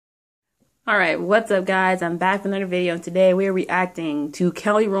Alright, what's up guys? I'm back with another video and today we're reacting to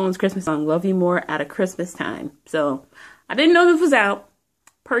Kelly Rowland's Christmas song, Love You More at a Christmas Time. So, I didn't know this was out,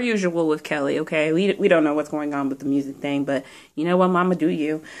 per usual with Kelly, okay? We don't know what's going on with the music thing, but you know what, mama, do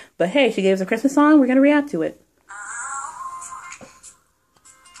you. But hey, she gave us a Christmas song, we're gonna react to it.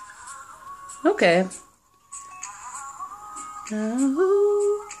 Okay.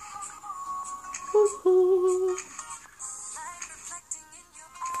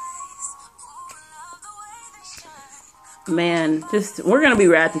 Man, we're gonna be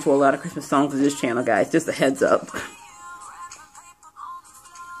reacting to a lot of Christmas songs on this channel, guys. Just a heads up.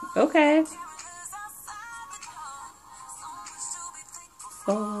 Okay.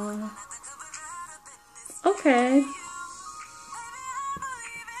 Oh. Okay.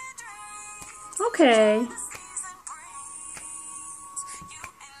 Okay.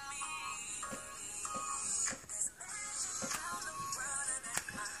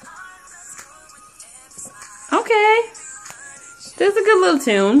 Okay. That's a good little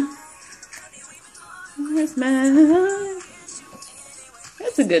tune.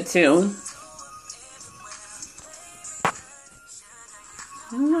 That's a good tune.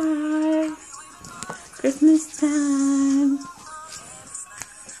 Christmas time.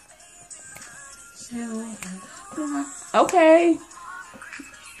 Okay.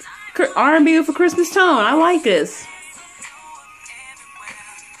 R&B with a Christmas tone. I like this.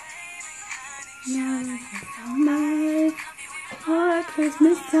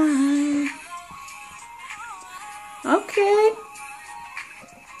 Christmas time. Okay.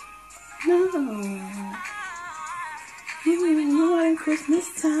 No.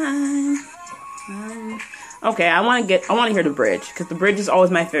 Christmas time. Okay, I want to hear the bridge because the bridge is always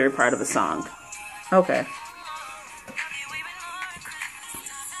my favorite part of the song. Okay.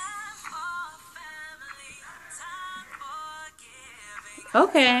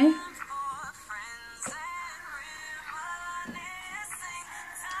 Okay.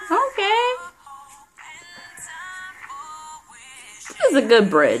 Okay. This is a good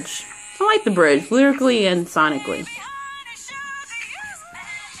bridge. I like the bridge, lyrically and sonically.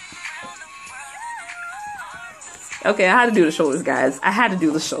 Okay, I had to do the shoulders, guys. I had to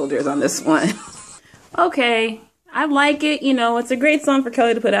do the shoulders on this one. Okay, I like it. You know, it's a great song for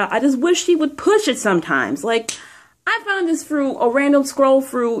Kelly to put out. I just wish she would push it sometimes. Like, I found this through a random scroll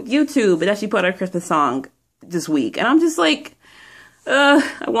through YouTube that she put her Christmas song this week. And I'm just like, I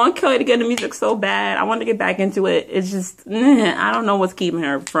want Kelly to get into music so bad. I want to get back into it. It's just, I don't know what's keeping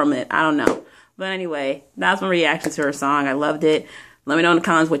her from it. I don't know. But anyway, that's my reaction to her song. I loved it. Let me know in the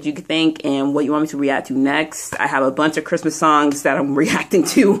comments what you think and what you want me to react to next. I have a bunch of Christmas songs that I'm reacting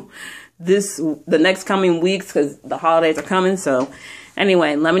to the next coming weeks because the holidays are coming. So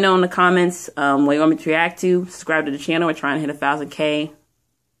anyway, let me know in the comments what you want me to react to. Subscribe to the channel. We're trying to hit 1,000K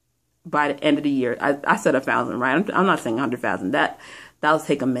by the end of the year. I said 1,000, right? I'm not saying 100,000. That'll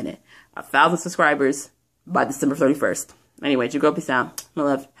take a minute. 1,000 subscribers by December 31st. Anyway, it's your girl. Peace out. My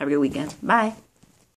love. Have a good weekend. Bye.